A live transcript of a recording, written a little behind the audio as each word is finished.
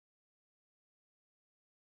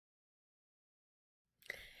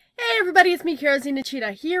Hey everybody, it's me,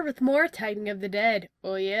 Cheetah, here with more Typing of the Dead.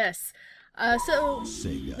 Oh yes. So,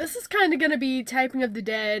 this is kind of going to be Typing of the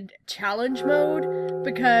Dead challenge mode,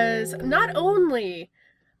 because not only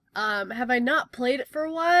have I not played it for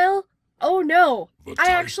a while, oh no, I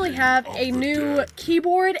actually have a new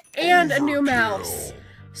keyboard and a new mouse.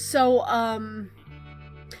 So,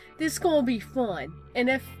 this is going to be fun.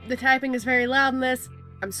 And if the typing is very loud in this,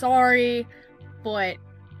 I'm sorry, but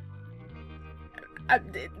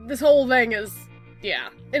this whole thing is, yeah.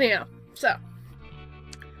 Anyhow, so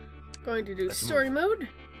going to do story mode.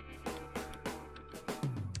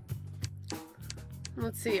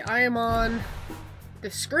 Let's see, I am on the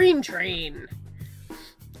screen train.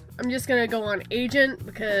 I'm just gonna go on agent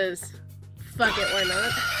because fuck it, why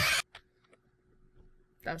not?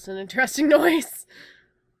 That was an interesting noise.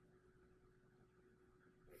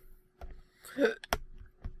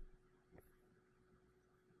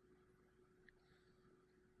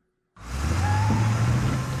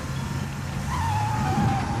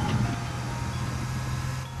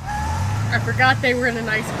 I forgot they were in an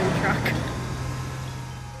ice cream truck.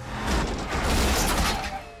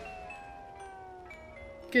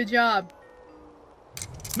 Good job.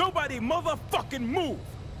 Nobody motherfucking move!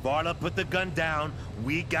 Varla, put the gun down.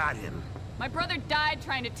 We got him. My brother died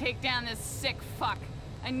trying to take down this sick fuck.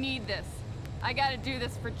 I need this. I gotta do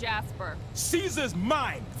this for Jasper. Caesar's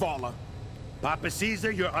mine, Varla. Papa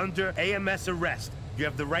Caesar, you're under AMS arrest. You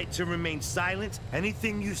have the right to remain silent.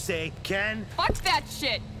 Anything you say can... Fuck that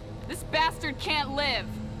shit! This bastard can't live!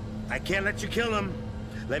 I can't let you kill him.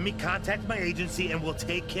 Let me contact my agency and we'll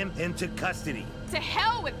take him into custody. To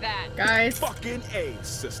hell with that! Guys. Fucking A,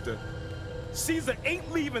 sister. Caesar ain't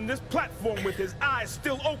leaving this platform with his eyes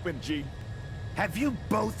still open, G. Have you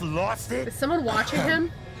both lost it? Is someone watching him?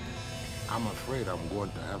 I'm afraid I'm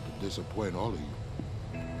going to have to disappoint all of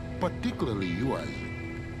you. Particularly you, Isaac.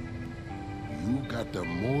 You got the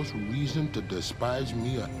most reason to despise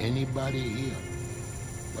me or anybody here.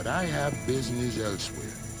 But I have business elsewhere.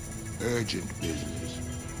 Urgent business.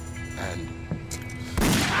 And...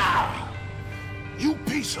 You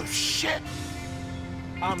piece of shit!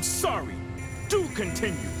 I'm sorry. Do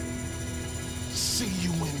continue. See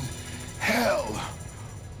you in hell,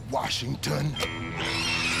 Washington.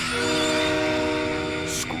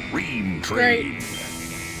 Scream Great. Train.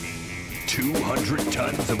 200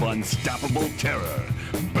 tons of unstoppable terror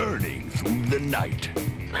burning through the night.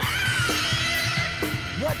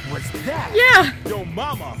 What was that? Yeah! Yo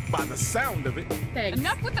mama, by the sound of it. Thanks.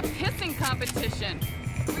 Enough with the pissing competition!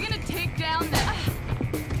 We're gonna take down the...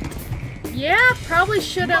 Yeah, probably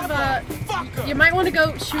should have, Motherfucker! you might want to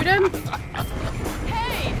go shoot him.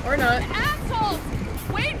 Hey! Or not. Assholes!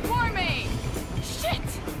 Wait for me! Shit!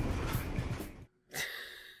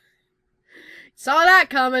 Saw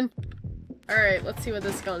that coming. Alright, let's see what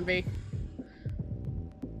this is gonna be.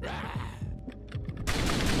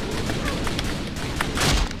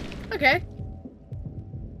 Okay.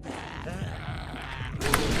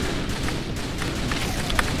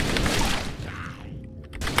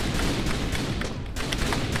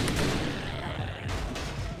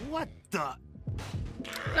 What the...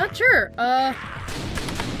 Not sure.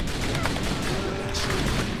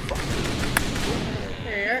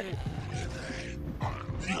 Here.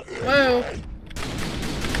 Whoa.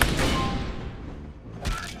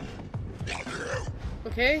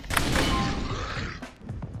 Okay.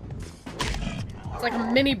 It's like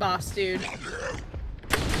a mini boss, dude.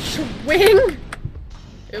 Swing!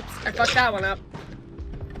 Oops, I fucked that one up.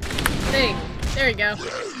 Thing. There you go.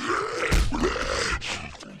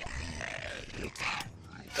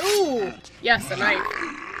 Ooh! Yes, a knife.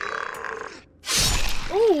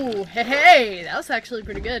 Ooh, hey, that was actually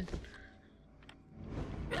pretty good.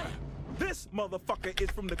 This motherfucker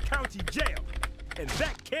is from the county jail, and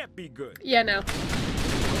that can't be good. Yeah, no.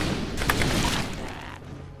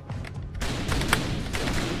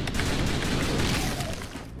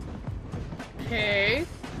 Okay.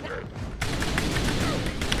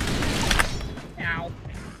 Ow.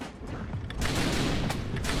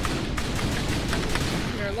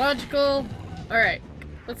 Neurological. Alright.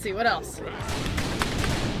 Let's see, what else?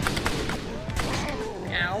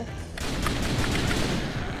 Ow.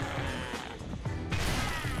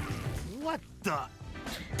 What the...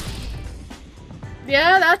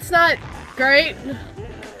 Yeah, that's not great.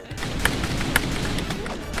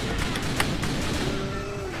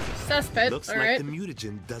 Suspect, Looks like alright. the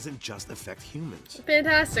mutagen doesn't just affect humans.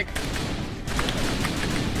 Fantastic.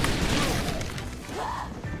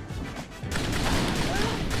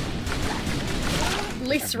 At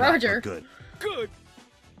least Roger. Good. Good?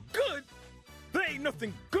 Good? There ain't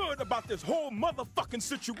nothing good about this whole motherfucking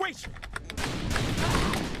situation.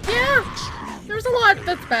 Yeah, there's a lot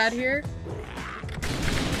that's bad here.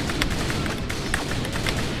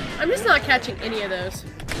 I'm just not catching any of those.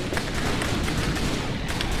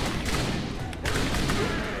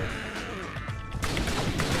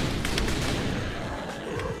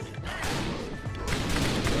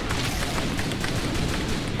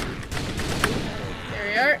 There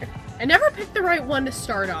we are. I never picked the right one to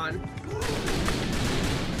start on.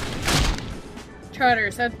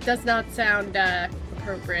 Trotters, that does not sound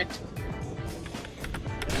appropriate.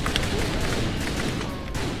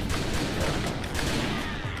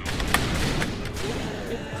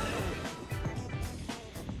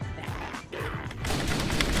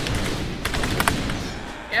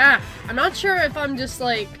 Yeah, I'm not sure if I'm just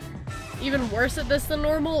like even worse at this than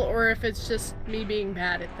normal or if it's just me being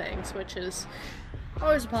bad at things, which is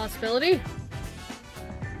always a possibility.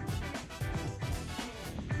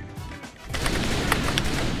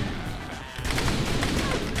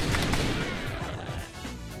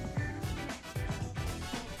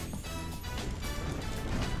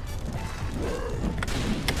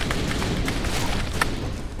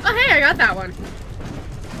 Oh hey, I got that one.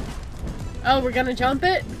 Oh, we're gonna jump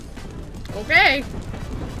it? Okay.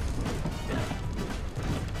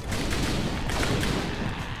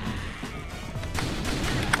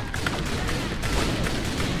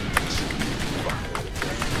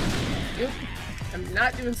 Oop. I'm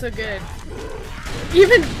not doing so good.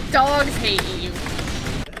 Even dogs hate you.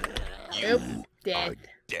 Oop. Dead.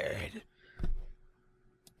 Dead.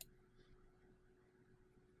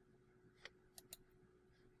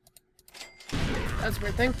 That's a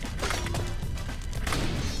weird thing.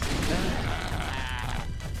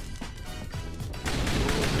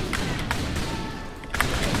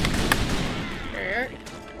 There.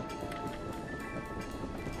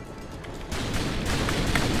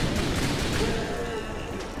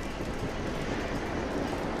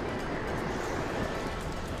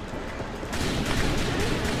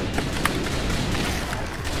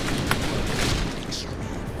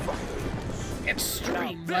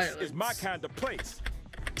 Extreme This violence. is my kind of place.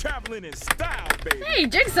 Traveling in style, baby. Hey,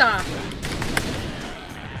 Jigsaw!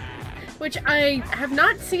 Which I have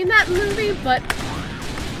not seen that movie, but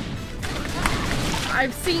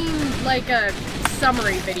I've seen like a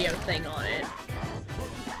summary video thing on it.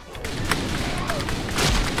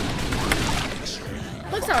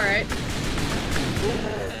 Looks alright.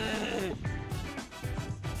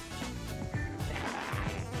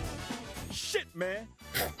 Shit, man.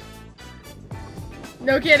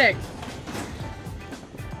 No kidding.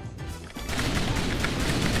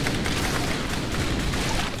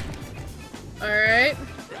 Alright.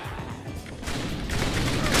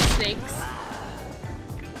 Snakes.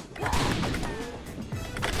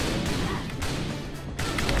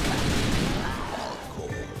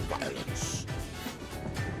 Violence.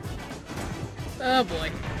 Oh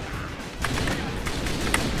boy.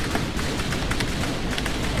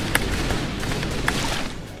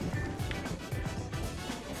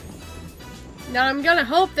 Now I'm gonna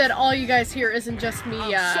hope that all you guys hear isn't just me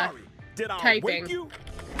I'm sorry. Did I typing. wake you?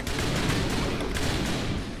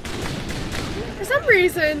 For some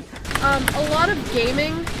reason, a lot of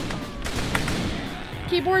gaming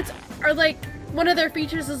keyboards are like, one of their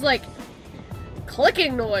features is like,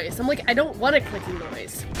 clicking noise. I'm like, I don't want a clicking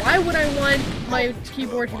noise. Why would I want my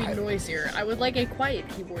keyboard to be noisier? I would like a quiet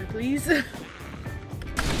keyboard, please.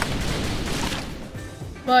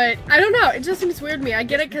 But, I don't know, it just seems weird to me. I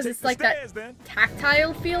get it because it's like that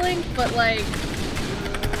tactile feeling, but like,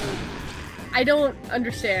 I don't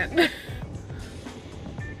understand.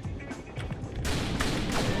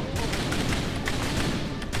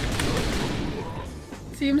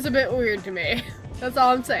 Seems a bit weird to me. That's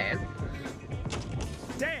all I'm saying.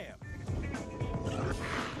 Damn.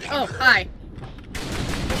 Oh, hi.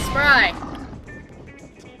 Spry.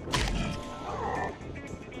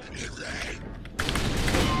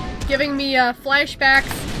 Giving me flashbacks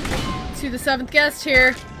to the 7th guest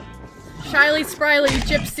here. Shyly, spryly,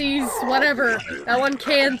 gypsies, whatever. That one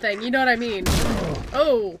can thing, you know what I mean.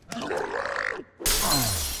 Oh.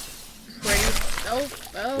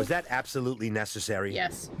 Oh. Was that absolutely necessary?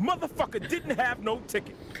 Yes. Motherfucker didn't have no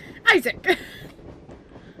ticket. Isaac!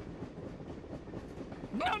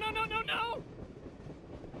 No!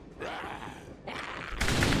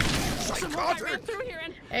 I ran through here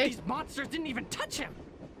and Hey. these monsters didn't even touch him.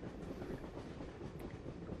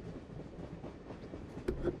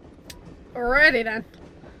 Alrighty then.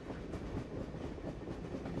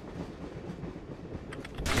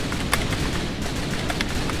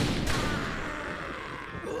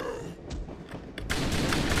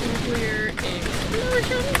 Nuclear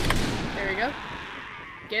explosion. There we go.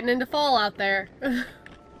 Getting into Fallout there.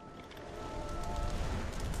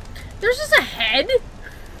 There's just a head?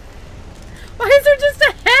 Why is there just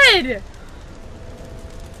a head?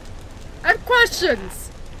 I have questions.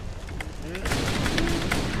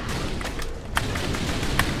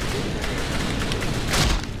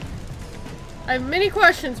 I have many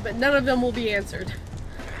questions, but none of them will be answered.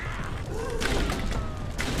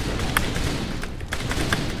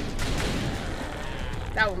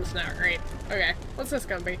 That one's not great. Okay, what's this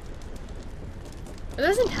gonna be? Are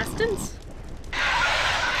those intestines?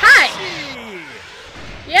 Hi!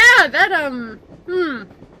 Yeah, that,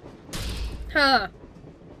 Huh.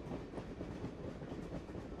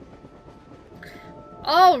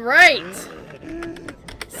 Alright!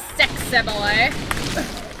 Sexy boy.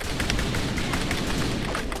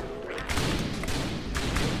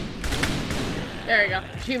 There we go.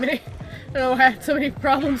 Too many. I don't know why I had so many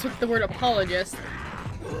problems with the word apologist.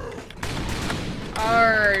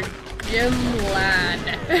 Our gym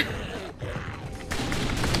lad.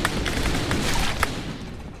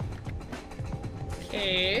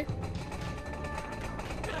 Okay.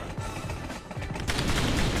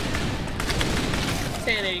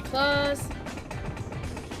 Sanity claws.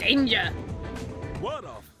 Danger. What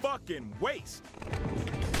a fucking waste.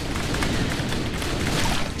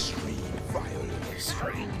 Extreme violence.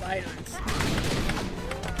 Extreme violence.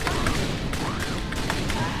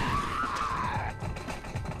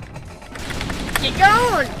 Get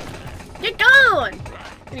going! Get going!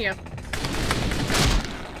 Anyhow.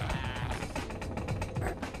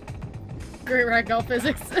 Great ragdoll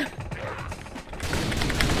physics.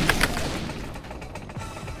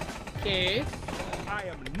 Okay. I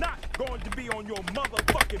am not going to be on your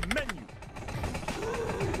motherfucking menu.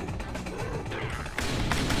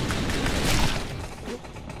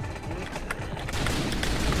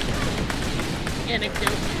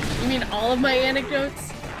 Anecdote. You mean all of my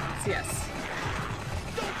anecdotes? Yes.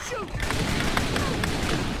 Don't shoot!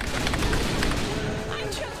 I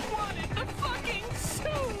just wanted the fucking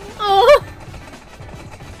soup! Oh!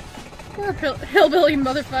 Poor hillbilly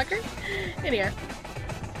motherfucker. Anyhow.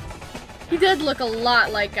 He did look a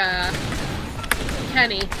lot like,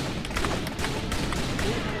 Kenny.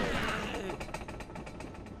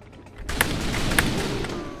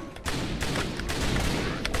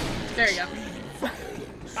 There you go.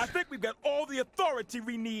 I think we've got all the authority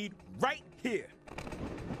we need right here.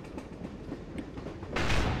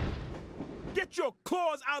 Get your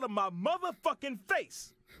claws out of my motherfucking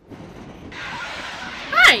face!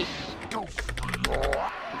 Hi!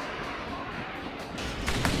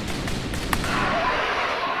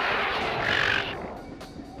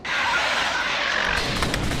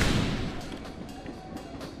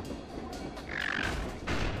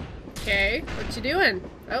 Okay, what you doing?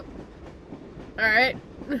 Oh. Alright.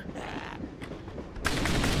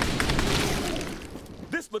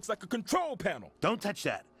 This looks like a control panel. Don't touch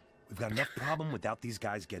that. We've got enough problem without these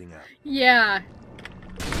guys getting out. Yeah.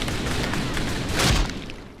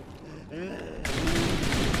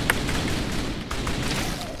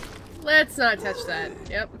 Let's not touch that.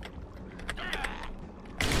 Yep.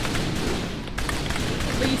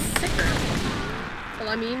 But he's sicker. Well,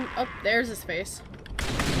 I mean, oh, there's his face.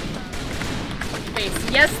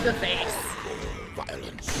 Face. Yes, the face.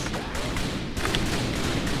 Violence.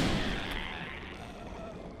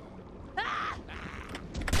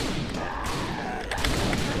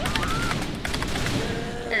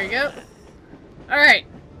 There you go. Alright.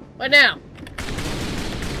 What now?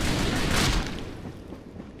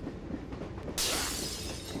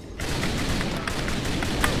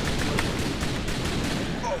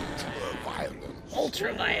 Ultra-violence.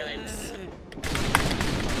 Ultra-violence.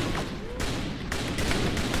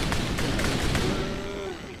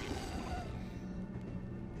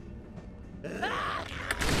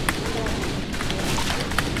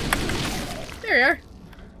 There we are.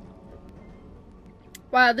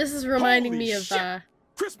 Wow, this is reminding Holy me of, shit.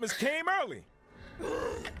 Christmas came early.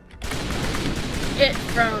 it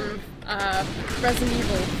from, Resident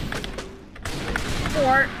Evil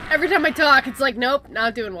 4. Every time I talk, it's like, nope,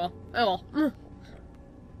 not doing well. Oh well.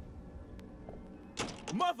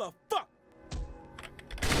 Motherfuck!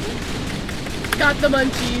 Got the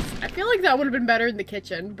munchies. I feel like that would have been better in the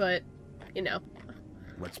kitchen, but, you know.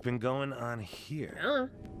 What's been going on here? I don't know.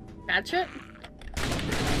 Bad shit?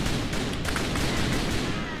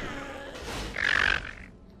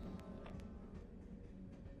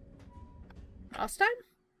 Boss time?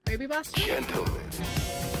 Maybe boss time? Gentlemen,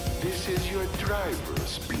 this is your driver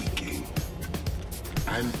speaking.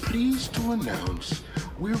 I'm pleased to announce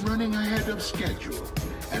we're running ahead of schedule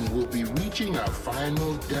and will be reaching our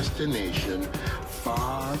final destination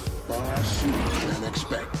far, far sooner than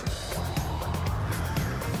expected.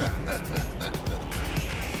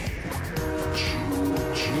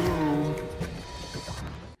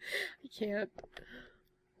 can't.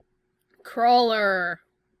 Crawler.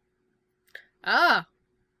 Ah.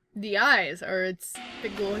 The eyes are its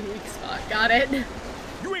big glowing weak spot. Got it.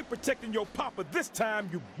 You ain't protecting your papa this time,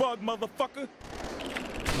 you bug motherfucker.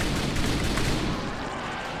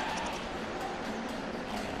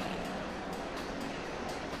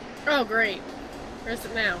 Oh, great. Where's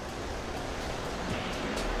it now?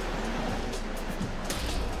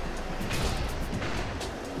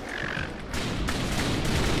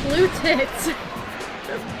 Blue tits.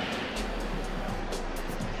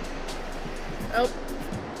 Oh.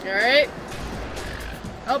 Alright.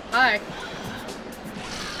 Oh, hi.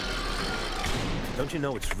 Don't you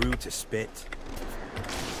know it's rude to spit?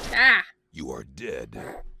 Ah. You are dead.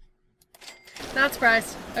 Not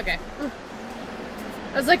surprised. Okay.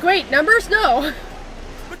 I was like, wait, numbers? No.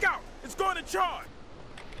 Look out! It's going to charge!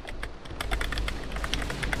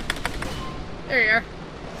 There you are.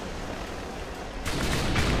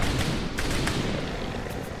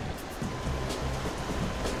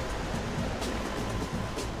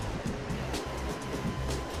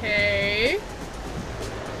 Okay.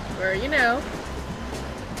 Where are you now?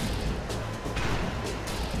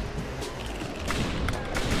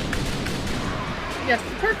 Yes,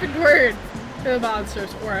 the perfect word for the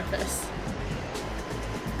monster's orifice.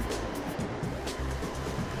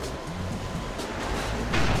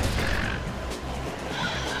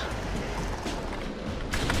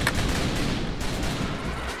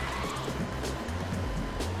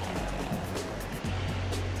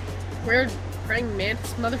 Weird praying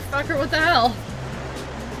mantis motherfucker, what the hell?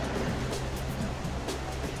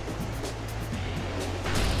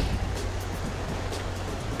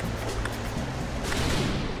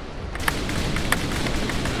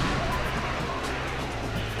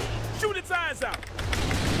 Shoot its eyes out!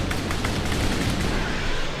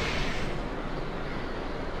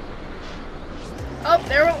 Oh,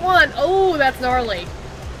 there went one. Oh, that's gnarly.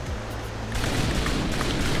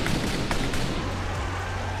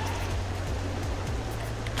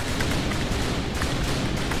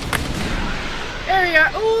 There you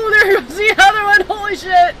are. Oh, there goes the other one. Holy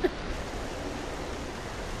shit.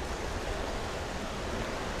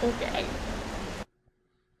 Okay.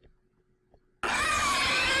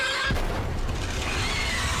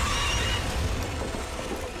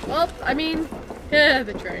 Well, I mean,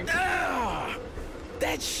 the train. Ah!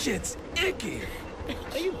 That shit's icky!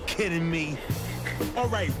 Are you kidding me?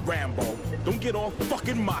 Alright, Rambo, don't get all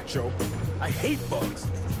fucking macho. I hate bugs,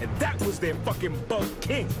 and that was their fucking bug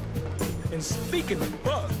king. And speaking of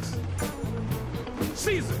bugs,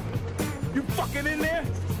 Caesar, you fucking in there?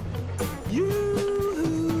 You.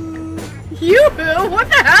 Yoo-hoo? What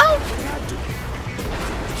the hell?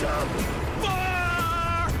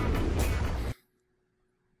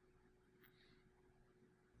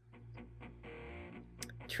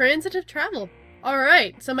 Transitive travel.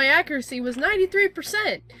 Alright, so my accuracy was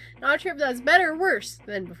 93%. Not sure if that's better or worse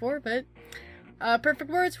than before, but... perfect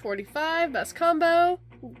words, 45. Best combo.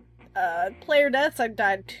 Player deaths, I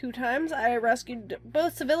died 2 times. I rescued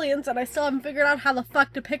both civilians, and I still haven't figured out how the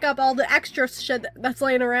fuck to pick up all the extra shit that's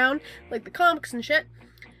laying around, like the comics and shit.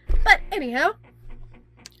 But anyhow,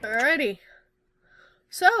 alrighty.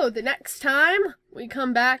 So, the next time we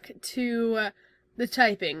come back to the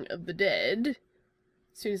typing of the dead,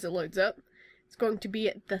 as soon as it loads up, it's going to be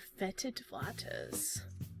at the Fetid Waters.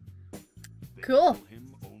 Cool.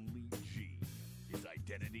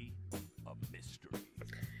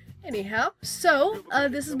 Anyhow, so,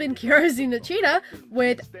 this has been Kiara Cheetah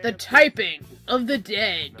with the typing of the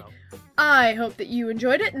dead. I hope that you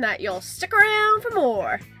enjoyed it and that you'll stick around for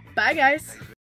more. Bye, guys.